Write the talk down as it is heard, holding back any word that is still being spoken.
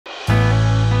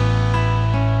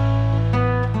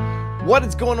What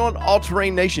is going on,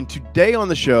 All-Terrain Nation? Today on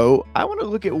the show, I want to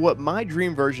look at what my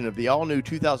dream version of the all-new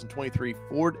 2023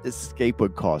 Ford Escape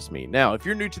would cost me. Now, if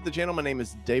you're new to the channel, my name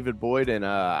is David Boyd, and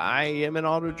I am an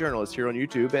auto journalist here on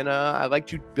YouTube, and I like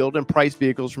to build and price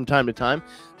vehicles from time to time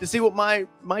to see what my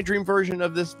dream version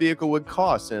of this vehicle would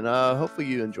cost. And hopefully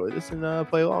you enjoy this and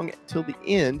play along till the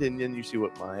end, and then you see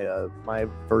what my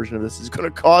version of this is going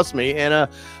to cost me. And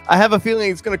I have a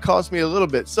feeling it's going to cost me a little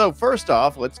bit. So first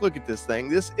off, let's look at this thing.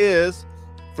 This is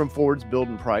from Ford's Build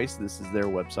and Price. This is their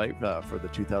website for the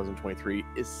 2023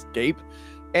 Escape,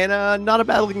 and not a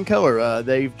bad looking color.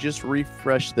 They've just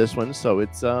refreshed this one, so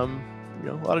it's a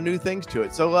lot of new things to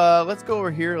it. So let's go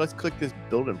over here. Let's click this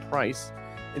Build and Price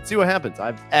and see what happens.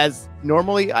 As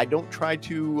normally, I don't try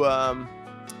to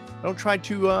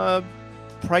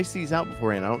price these out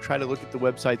beforehand. I don't try to look at the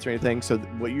websites or anything. So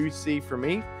what you see for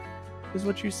me is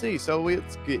what you see. So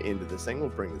let's get into this thing. We'll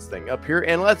bring this thing up here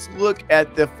and let's look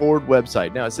at the Ford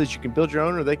website. Now it says you can build your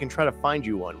own, or they can try to find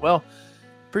you one. Well,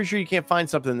 pretty sure you can't find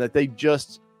something that they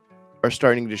just are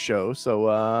starting to show. So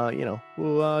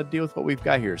we'll deal with what we've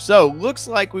got here. So looks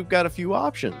like we've got a few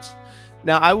options.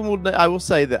 Now I will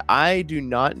say that I do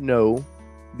not know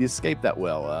the Escape that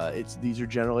well. These are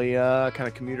generally kind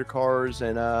of commuter cars,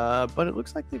 and but it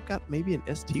looks like they've got maybe an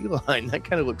ST line. That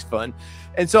kind of looks fun,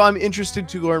 and so I'm interested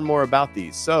to learn more about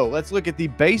these. So let's look at the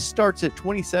base. Starts at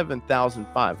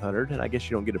 $27,500, and I guess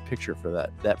you don't get a picture for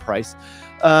that price.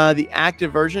 The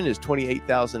active version is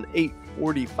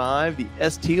 $28,845. The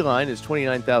ST line is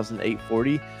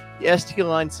 $29,840. The ST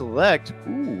line Select,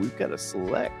 ooh, we've got a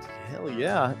Select, hell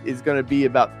yeah, is going to be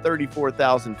about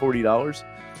 $34,040.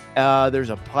 There's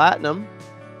a Platinum,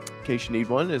 in case you need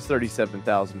one, is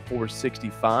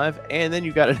 $37,465, and then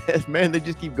you got an man, they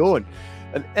just keep going,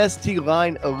 an ST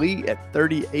line Elite at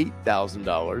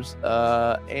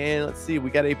 $38,000, and let's see,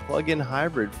 we got a plug-in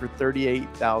hybrid for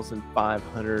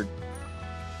 $38,500.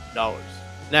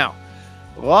 Now,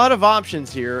 a lot of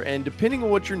options here, and depending on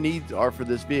what your needs are for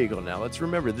this vehicle. Now, let's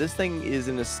remember, this thing is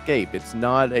an Escape. It's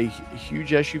not a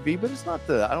huge SUV, but it's not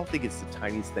I don't think it's the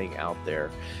tiniest thing out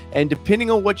there. And depending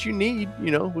on what you need,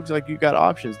 looks like you've got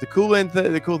options. The cool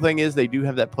thing is they do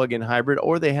have that plug-in hybrid,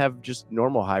 or they have just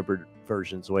normal hybrid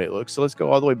versions the way it looks. So let's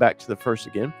go all the way back to the first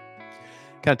again.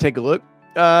 Kind of take a look.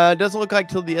 It doesn't look like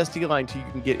till the ST line till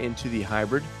you can get into the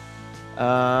hybrid.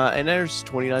 And there's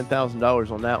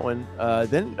 $29,000 on that one.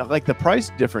 Then like the price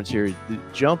difference here, the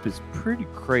jump is pretty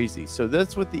crazy. So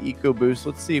that's with the EcoBoost.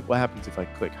 Let's see what happens if I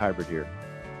click hybrid here.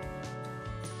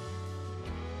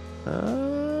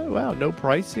 Wow, no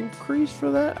price increase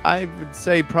for that. I would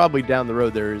say probably down the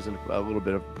road there is a little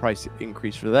bit of price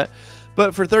increase for that.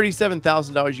 But for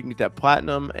 $37,000, you can get that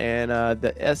Platinum and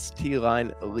the ST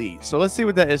line Elite. So let's see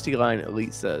what that ST line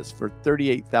Elite says for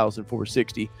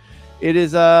 $38,460. It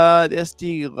is the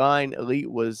ST line Elite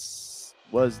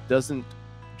doesn't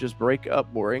just break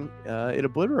up boring, it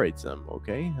obliterates them.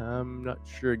 Okay, I'm not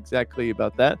sure exactly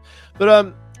about that,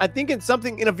 but I think it's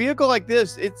something in a vehicle like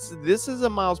this. This is a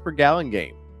miles per gallon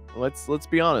game. Let's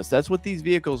be honest, that's what these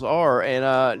vehicles are.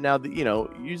 And now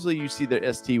usually you see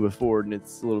the ST with Ford and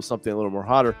it's a little more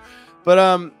hotter,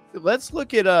 but let's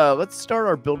look at let's start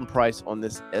our build and price on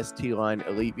this ST line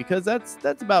Elite, because that's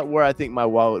about where I think my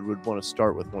wallet would want to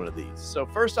start with one of these. So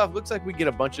first off, looks like we get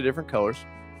a bunch of different colors.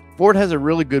 Ford has a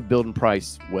really good build and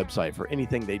price website for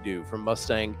anything they do, from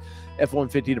Mustang,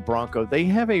 F-150 to Bronco.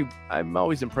 I'm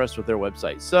always impressed with their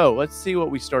website. So let's see what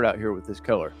we start out here with this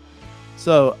color.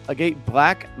 So Agate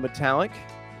Black Metallic.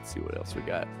 Let's see what else we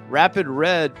got. Rapid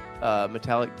Red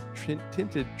Metallic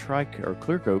Tinted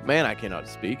Clear Coat. Man, I cannot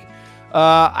speak.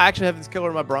 I actually have this color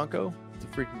in my Bronco. It's a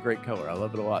freaking great color. I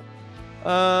love it a lot.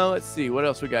 Let's see what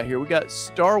else we got here. We got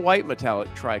Star White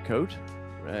Metallic Tri-Coat,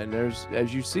 and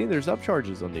as you see, there's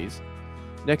upcharges on these.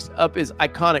 Next up is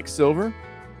Iconic Silver.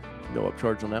 No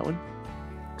upcharge on that one.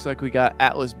 Looks like we got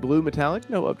Atlas Blue Metallic.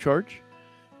 No upcharge.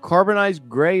 Carbonized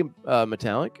Gray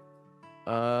Metallic.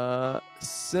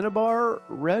 Cinnabar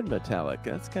Red Metallic.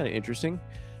 That's kind of interesting.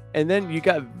 And then you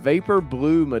got Vapor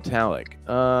Blue Metallic.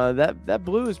 That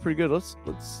blue is pretty good. Let's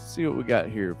see what we got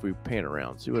here if we pan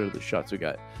around. See what other shots we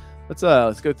got.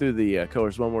 Let's go through the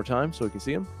colors one more time so we can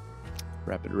see them.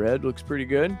 Rapid Red looks pretty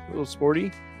good. A little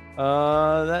sporty.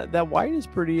 That white is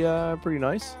pretty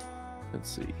nice. Let's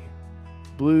see.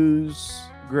 Blues,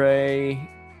 gray.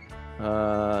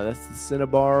 That's the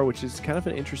Cinnabar, which is kind of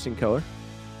an interesting color.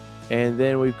 And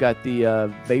then we've got the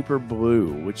Vapor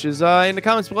Blue, which is in the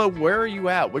comments below. Where are you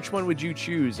at? Which one would you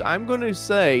choose? I'm going to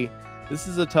say this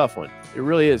is a tough one. It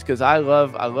really is, because I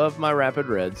love my Rapid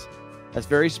Reds. That's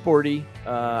very sporty.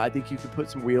 I think you could put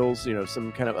some wheels,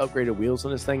 some kind of upgraded wheels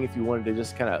on this thing if you wanted to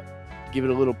just kind of give it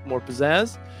a little more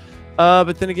pizzazz.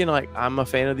 But then again, like, I'm a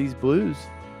fan of these blues.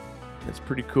 It's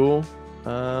pretty cool.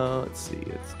 Let's see.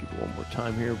 Let's give it one more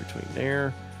time here between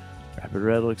there. Rapid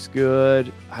red looks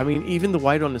good. I mean, even the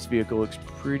white on this vehicle looks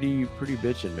pretty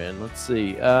bitchin', man. Let's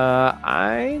see.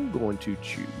 I'm going to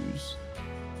choose.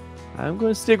 I'm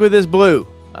going to stick with this blue.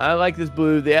 I like this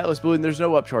blue, the Atlas blue, and there's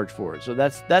no upcharge for it. So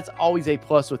that's always a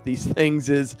plus with these things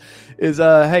is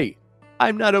hey,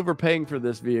 I'm not overpaying for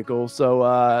this vehicle.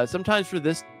 So sometimes for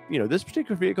this, this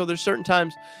particular vehicle, there's certain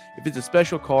times if it's a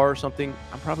special car or something,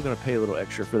 I'm probably going to pay a little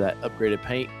extra for that upgraded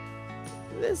paint.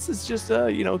 This is just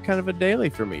kind of a daily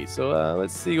for me. So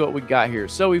let's see what we got here.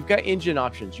 So we've got engine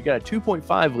options. You got a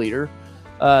 2.5 liter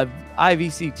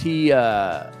IVCT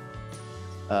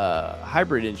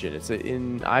hybrid engine. It's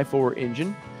an i4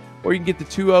 engine, or you can get the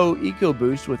 2.0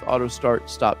 EcoBoost with auto start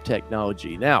stop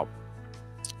technology. Now,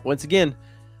 once again,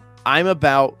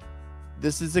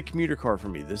 this is a commuter car for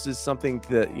me. This is something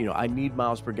that I need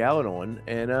miles per gallon on.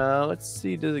 And let's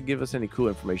see, does it give us any cool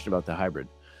information about the hybrid?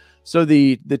 So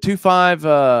the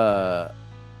 2.5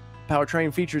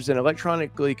 powertrain features an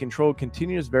electronically controlled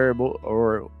continuous variable,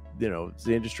 or the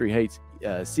industry hates,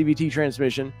 CVT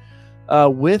transmission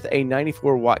with a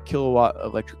 94 kilowatt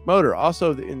electric motor.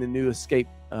 Also in the new Escape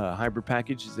hybrid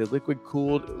package is a liquid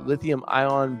cooled lithium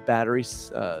ion battery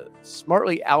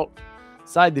smartly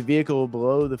outside the vehicle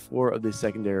below the floor of the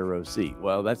secondary row seat.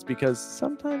 Well, that's because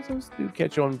sometimes those do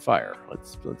catch on fire.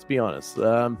 Let's be honest.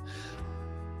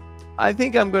 I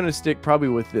think I'm going to stick probably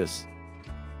with this.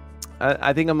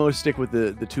 I think I'm going to stick with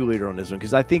the 2 liter on this one,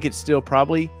 because I think it still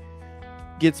probably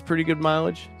gets pretty good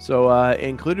mileage. So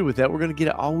included with that, we're going to get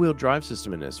an all-wheel drive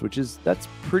system in this, that's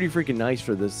pretty freaking nice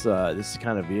for this this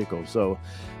kind of vehicle. So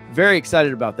very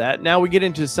excited about that. Now we get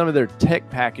into some of their tech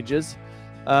packages.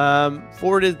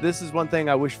 This is one thing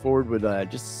I wish Ford would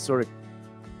just sort of.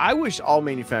 I wish all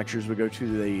manufacturers would go to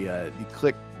the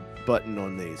click button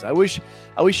on these. I wish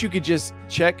you could just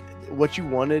check what you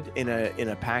wanted in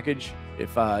a package.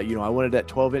 If I wanted that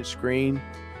 12-inch screen,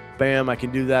 bam, I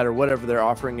can do that, or whatever they're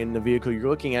offering in the vehicle you're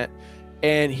looking at,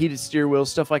 and heated steer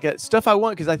wheels, stuff like that, stuff I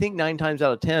want, because I think 9 times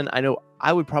out of 10 I know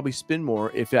I would probably spend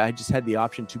more if I just had the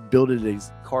option to build it a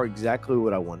car exactly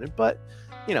what I wanted. But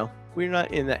we're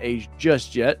not in that age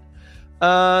just yet.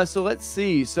 So let's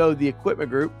see. So the equipment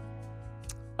group,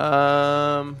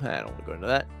 I don't want to go into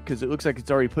that because it looks like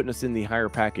it's already putting us in the higher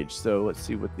package. So let's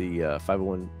see what the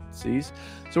 501 sees.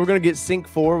 So we're going to get Sync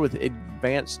 4 with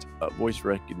advanced voice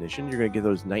recognition. You're going to get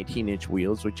those 19-inch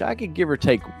wheels, which I could give or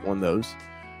take on those.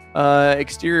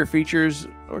 Exterior features,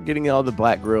 we're getting all the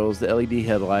black grills, the LED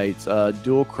headlights,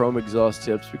 dual chrome exhaust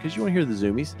tips because you want to hear the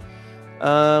zoomies.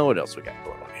 What else we got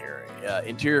going on here?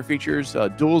 Interior features,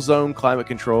 dual zone climate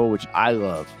control, which I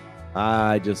love.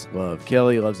 I just love.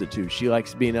 Kelly loves it too. She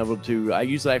likes being able to. I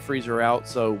usually freeze her out,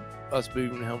 so us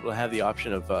being able to have the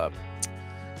option of, both,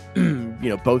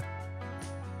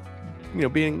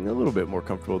 being a little bit more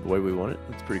comfortable the way we want it.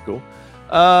 That's pretty cool.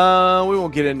 We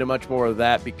won't get into much more of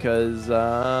that because,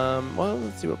 well,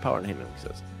 let's see what power and handling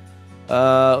says.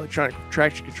 Electronic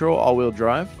traction control, all-wheel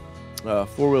drive,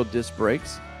 4-wheel disc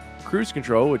brakes, cruise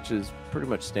control, which is pretty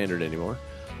much standard anymore.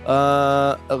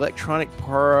 Electronic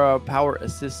power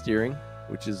assist steering,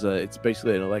 which is it's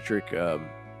basically an electric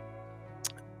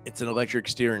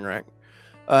steering rack.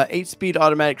 8-speed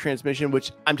automatic transmission,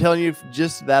 which I'm telling you,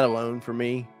 just that alone for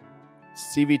me,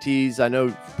 CVTs, I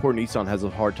know poor Nissan has a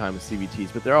hard time with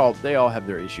CVTs, but they all have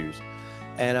their issues,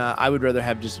 and I would rather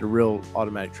have just a real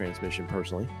automatic transmission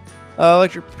personally.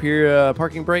 Electric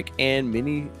parking brake and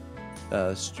mini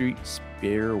street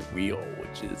spare wheel,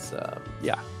 which is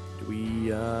yeah.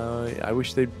 I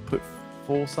wish they'd put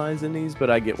full size in these,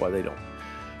 but I get why they don't.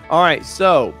 All right,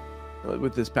 so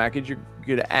with this package, you're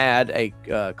going to add a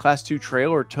Class 2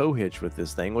 trailer tow hitch with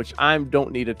this thing, which I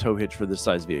don't need a tow hitch for this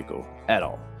size vehicle at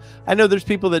all. I know there's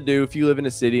people that do. If you live in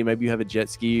a city, maybe you have a jet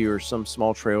ski or some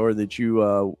small trailer that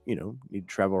you need to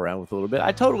travel around with a little bit.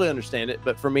 I totally understand it,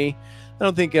 but for me, I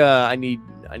don't think I need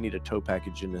a tow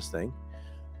package in this thing.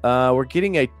 We're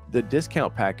getting the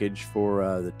discount package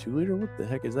for the 2-liter. What the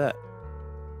heck is that?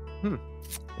 I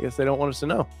guess they don't want us to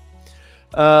know.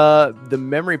 The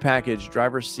memory package,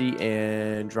 driver seat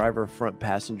and driver front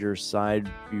passenger side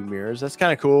view mirrors. That's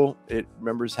kind of cool. It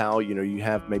remembers how you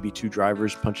have maybe 2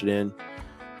 drivers, punch it in,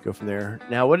 go from there.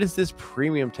 Now, what is this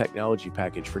premium technology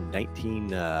package for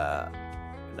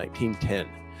 $1910?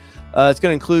 It's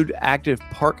going to include active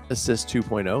park assist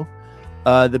 2.0.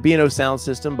 The B&O sound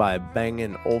system by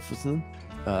Bang & Olufsen,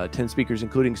 10 speakers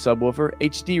including subwoofer,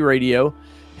 HD radio,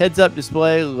 heads-up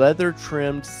display,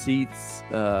 leather-trimmed seats,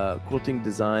 quilting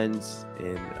designs,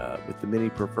 and with the mini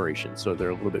perforation, so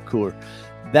they're a little bit cooler.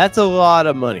 That's a lot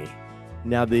of money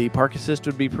Now the park assist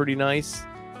would be pretty nice,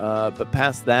 but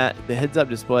past that, the heads-up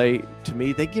display, to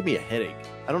me, they give me a headache.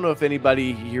 I don't know if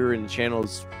anybody here in the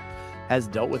channels has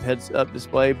dealt with heads-up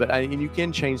display, but and you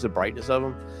can change the brightness of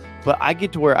them. But I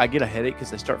get to where I get a headache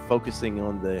because I start focusing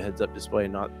on the heads-up display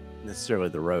and not necessarily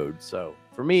the road. So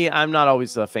for me, I'm not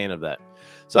always a fan of that.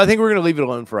 So I think we're going to leave it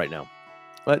alone for right now.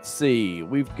 Let's see.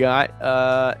 We've got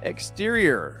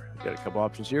exterior. We've got a couple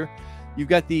options here. You've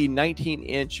got the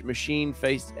 19-inch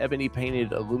machine-faced ebony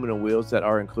painted aluminum wheels that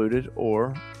are included,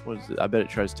 or what is it? I bet it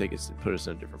tries to take us and put us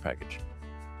in a different package.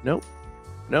 Nope.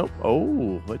 Nope.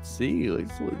 Oh, let's see.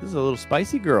 This is a little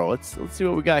spicy girl. Let's see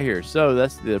what we got here. So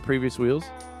that's the previous wheels.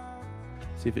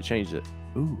 See if it changed it.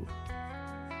 Ooh.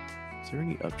 Is there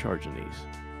any upcharge in these?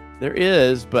 There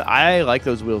is, but I like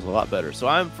those wheels a lot better. So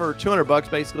I'm for $200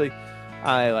 basically.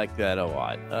 I like that a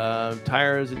lot.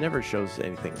 Tires, it never shows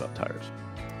anything about tires.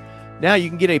 Now you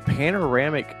can get a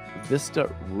panoramic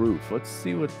Vista roof. Let's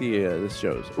see what the this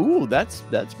shows. Ooh, that's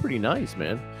pretty nice,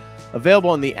 man. Available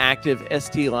on the active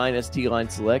ST Line, ST Line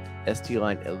Select, ST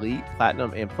Line Elite,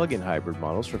 Platinum, and plug-in hybrid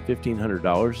models for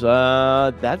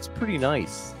 $1,500. That's pretty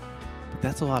nice. But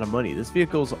that's a lot of money. This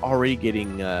vehicle's already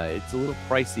getting, it's a little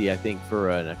pricey, I think,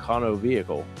 for an econo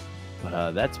vehicle.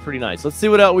 But that's pretty nice. Let's see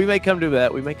what else. We may come to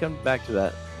that. We may come back to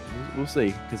that. We'll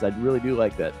see, because I really do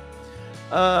like that.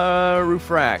 Roof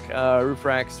rack. Roof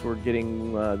racks, we're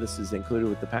getting, this is included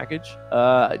with the package.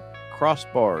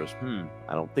 Crossbars.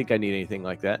 I don't think I need anything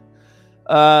like that.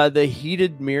 The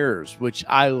heated mirrors, which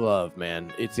I love,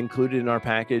 man. It's included in our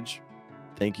package.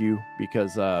 Thank you,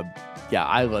 because yeah,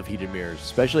 I love heated mirrors,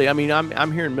 especially. I mean,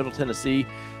 I'm here in Middle Tennessee.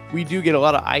 We do get a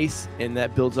lot of ice, and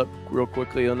that builds up real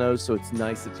quickly on those, so it's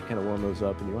nice that you kind of warm those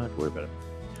up, and you don't have to worry about it.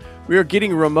 We are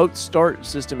getting a remote start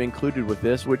system included with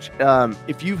this, which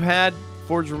if you've had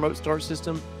Ford's remote start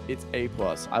system, it's A+.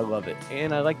 I love it,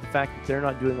 and I like the fact that they're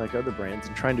not doing like other brands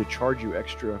and trying to charge you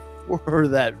extra for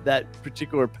that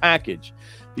particular package,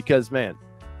 because man,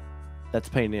 that's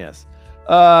a pain in the ass.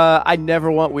 I never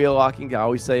want wheel locking. I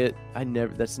always say it. I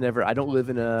don't live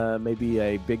in maybe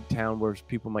a big town where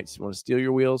people might want to steal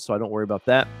your wheels, so I don't worry about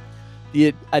that.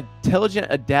 The intelligent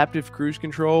adaptive cruise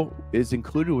control is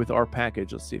included with our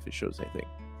package. Let's see if it shows anything.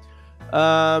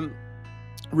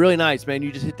 Really nice, man.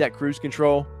 You just hit that cruise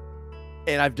control,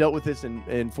 and I've dealt with this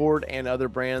in Ford and other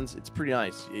brands. It's pretty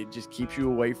nice. It just keeps you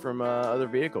away from other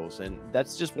vehicles, and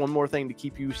that's just one more thing to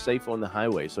keep you safe on the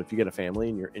highway. So if you got a family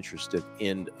and you're interested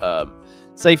in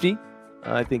safety,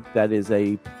 I think that is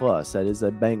a plus. That is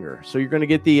a banger. So you're going to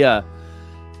get the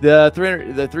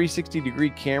 360-degree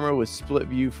camera with split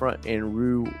view front and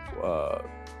rear.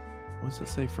 What's it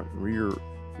say? Front and rear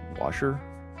washer.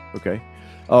 Okay.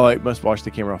 Oh, it must wash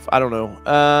the camera off. I don't know.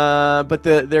 But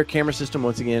their camera system,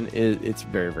 once again, it's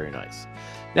very, very nice.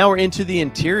 Now we're into the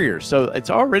interior. So let's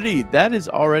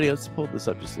pull this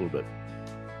up just a little bit.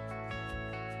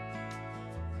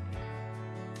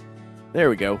 There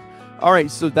we go. All right,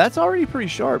 so that's already pretty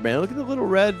sharp, man. Look at the little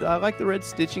red. I like the red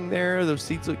stitching there. Those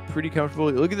seats look pretty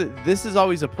comfortable. Look at this is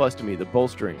always a plus to me, the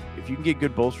bolstering. If you can get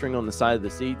good bolstering on the side of the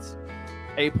seats,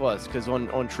 A+, because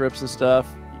on trips and stuff,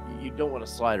 you don't want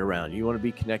to slide around. You want to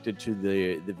be connected to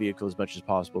the vehicle as much as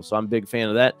possible. So I'm a big fan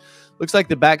of that. Looks like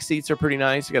the back seats are pretty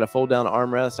nice. You got a fold down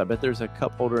armrest. I bet there's a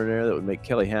cup holder in there that would make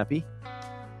Kelly happy.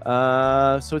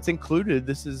 So it's included.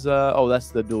 This is oh,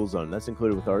 that's the dual zone. That's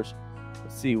included with ours.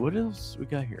 Let's see what else we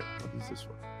got here. What is this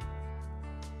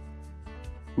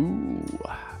one? Ooh,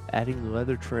 adding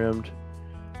leather trimmed.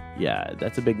 Yeah,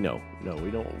 that's a big no. No,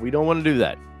 we don't want to do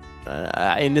that.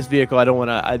 In this vehicle, I don't want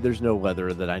to. There's no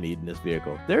leather that I need in this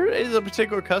vehicle. There is a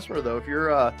particular customer though. If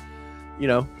you're,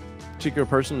 particular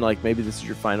person, like maybe this is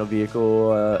your final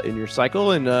vehicle in your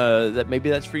cycle, and that maybe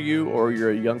that's for you, or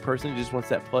you're a young person who just wants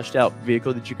that plushed out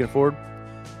vehicle that you can afford.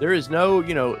 There is no,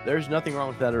 there's nothing wrong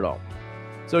with that at all.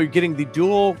 So you're getting the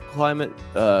dual climate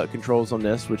controls on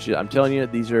this, which I'm telling you,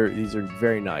 these are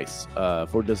very nice.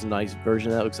 Ford does a nice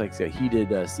version of that. Looks like it's got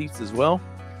heated seats as well.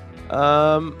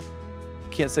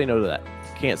 Can't say no to that.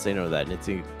 Can't say no to that, and it's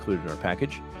included in our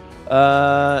package.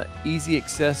 Easy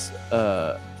access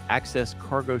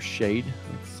cargo shade.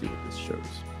 Let's see what this shows.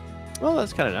 Well,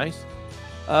 that's kind of nice.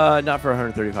 Not for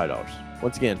 $135.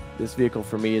 Once again, this vehicle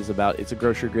for me is it's a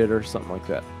grocery getter, something like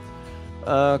that.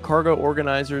 Cargo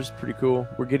organizers, pretty cool.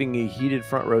 We're getting a heated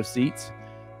front row seats,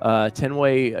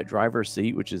 10-way driver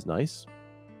seat, which is nice.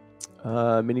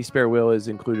 Mini spare wheel is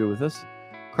included with us.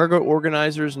 Cargo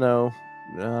organizers, no.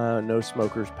 No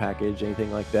smokers package,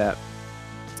 anything like that.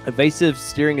 Evasive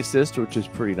steering assist, which is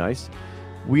pretty nice.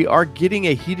 We are getting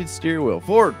a heated steering wheel.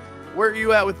 Ford, where are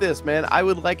you at with this, man? I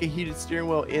would like a heated steering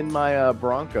wheel in my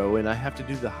Bronco, and I have to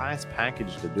do the highest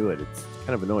package to do it. It's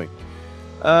kind of annoying.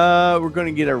 We're going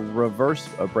to get a reverse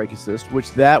brake assist,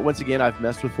 which that, once again, I've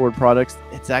messed with Ford products.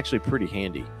 It's actually pretty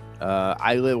handy.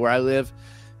 I live where I live.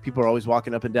 People are always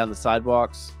walking up and down the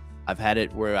sidewalks. I've had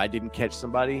it where I didn't catch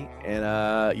somebody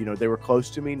and, you know, they were close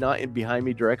to me, not in behind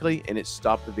me directly, and it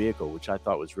stopped the vehicle, which I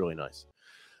thought was really nice.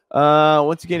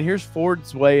 Once again, here's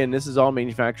Ford's way, and this is all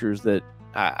manufacturers that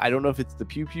I don't know if it's the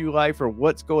pew life or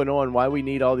what's going on, why we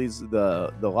need all these,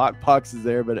 the lock boxes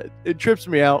there, but it trips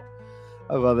me out.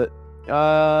 I love it.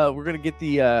 We're going to get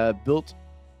the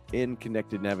built-in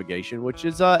connected navigation, which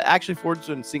is actually Ford's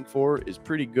and Sync 4 is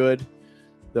pretty good,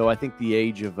 though I think the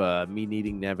age of me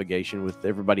needing navigation with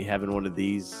everybody having one of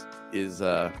these is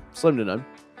slim to none.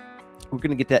 We're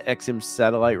going to get that XM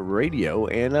satellite radio,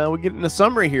 and we're getting a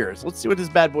summary here. So let's see what this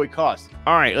bad boy costs.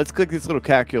 All right, let's click this little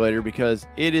calculator because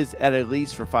it is at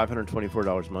least for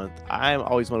 $524 a month. I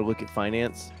always want to look at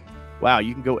finance. Wow,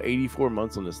 you can go 84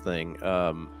 months on this thing.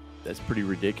 That's pretty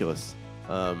ridiculous.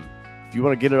 If you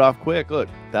want to get it off quick, look,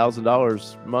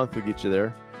 $1,000 a month will get you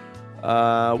there.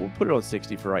 We'll put it on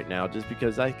 60 for right now, just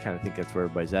because I kind of think that's where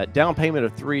everybody's at. Down payment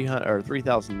of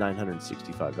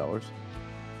 $3,965.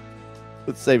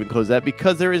 Let's save and close that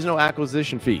because there is no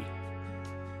acquisition fee.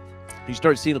 You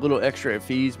start seeing a little extra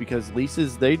fees because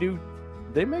leases, they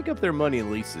make up their money in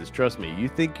leases. Trust me. You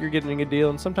think you're getting a deal,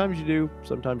 and sometimes you do,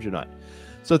 sometimes you're not.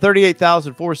 So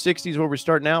 $38,460 is where we're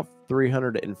starting out.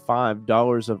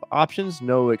 $305 of options,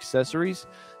 no accessories.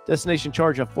 Destination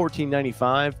charge of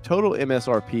 $14.95. Total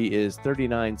MSRP is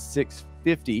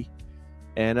 $39,650.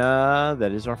 And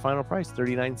that is our final price,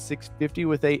 $39,650,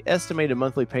 with a estimated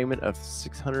monthly payment of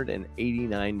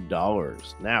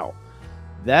 $689. Now,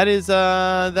 that is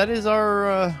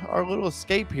our little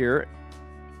escape here.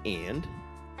 And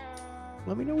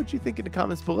let me know what you think in the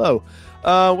comments below.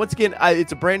 Once again,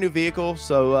 it's a brand new vehicle,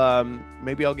 so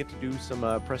maybe I'll get to do some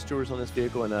press tours on this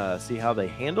vehicle and see how they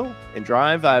handle and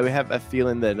drive. I have a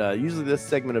feeling that usually this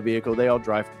segment of vehicle, they all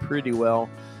drive pretty well.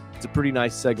 It's a pretty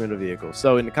nice segment of vehicle.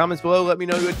 So in the comments below, let me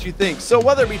know what you think. So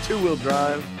whether it be two-wheel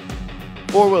drive,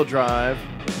 four-wheel drive,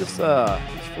 this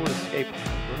Ford Escape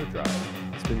rear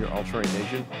drive. It's been your All Terrain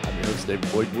Nation. I'm your host,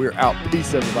 David Boyd. We're out.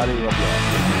 Peace, everybody. Love you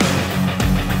all.